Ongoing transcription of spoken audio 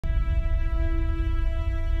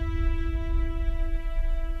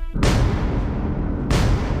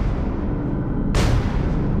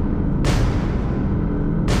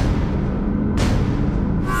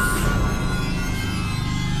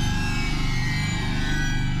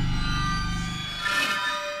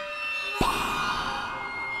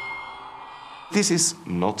This is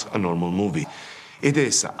not a normal movie. It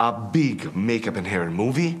is a big makeup and hair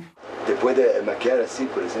movie. ¿Te puede maquillar así,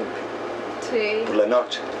 por ejemplo? Sí. Por la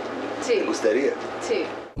noche? Sí. ¿Te gustaría? Sí.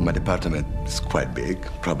 My department is quite big.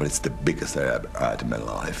 Probably it's the biggest I ever had in my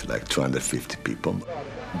life, like 250 people.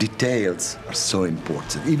 Details are so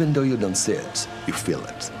important. Even though you don't see it, you feel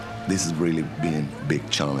it. This has really been a big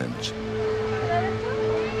challenge.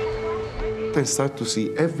 I start to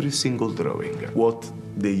see every single drawing, what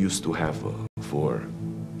they used to have for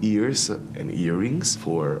ears and earrings,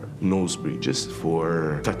 for nose bridges,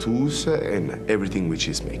 for tattoos, and everything which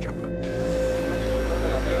is makeup.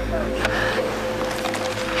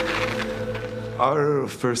 Our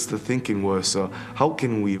first thinking was, how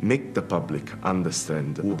can we make the public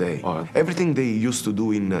understand who they are? Everything they used to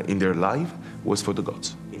do in their life was for the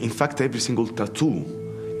gods. In fact, every single tattoo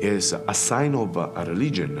is a sign of a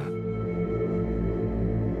religion.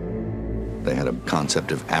 They had a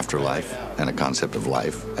concept of afterlife and a concept of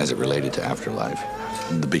life as it related to afterlife.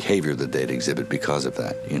 The behavior that they'd exhibit because of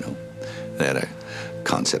that, you know. They had a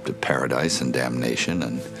concept of paradise and damnation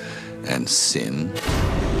and sin.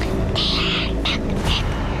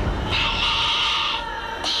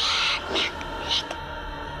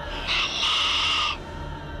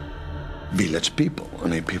 Village people, I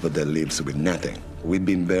mean, people that lives with nothing. We've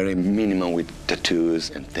been very minimal with tattoos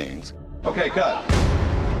and things. Okay, cut.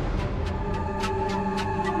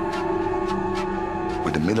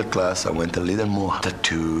 With the middle class, I went a little more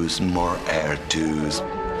tattoos, more hair tattoos.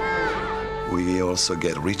 We also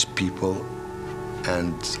get rich people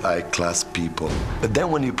and high-class people. But then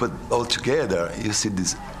when you put all together, you see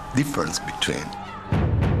this difference between.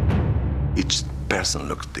 Each person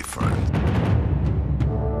looks different.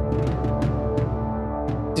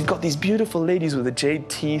 You've got these beautiful ladies with the jade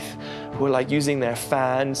teeth who are like using their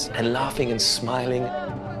fans and laughing and smiling.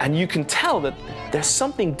 And you can tell that there's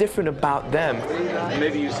something different about them.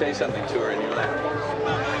 Maybe you say something to her in your language.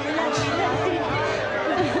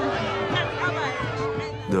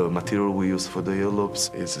 The material we use for the earlobes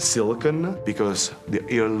is silicone because the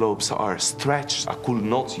earlobes are stretched. I could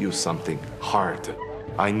not use something hard.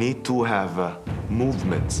 I need to have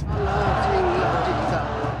movements.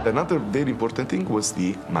 Another very important thing was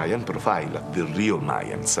the Mayan profile. The real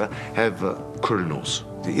Mayans have curl nose.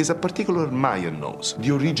 It is a particular Mayan nose,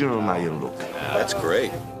 the original Mayan look. That's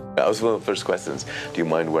great. That was one of the first questions. Do you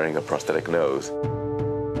mind wearing a prosthetic nose?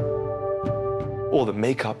 All the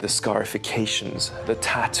makeup, the scarifications, the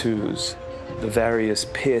tattoos, the various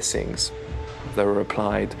piercings that were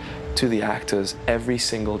applied to the actors every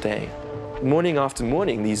single day. Morning after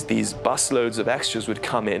morning, these busloads of extras would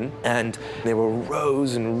come in, and there were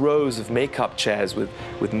rows and rows of makeup chairs with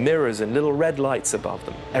mirrors and little red lights above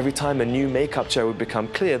them. Every time a new makeup chair would become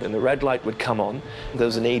clear, then the red light would come on. There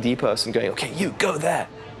was an AD person going, okay, you go there.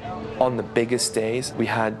 On the biggest days, we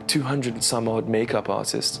had 200 and some odd makeup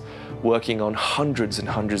artists working on hundreds and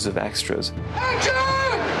hundreds of extras.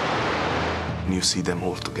 And you see them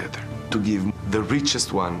all together. To give the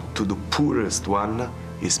richest one to the poorest one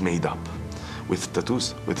is made up. With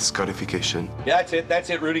tattoos, with scarification. Yeah, that's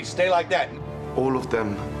it, Rudy. Stay like that. All of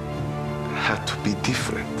them had to be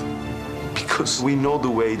different because we know the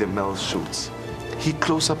way the Mel shoots. He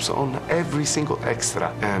close-ups on every single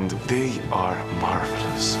extra, and they are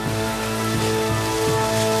marvelous.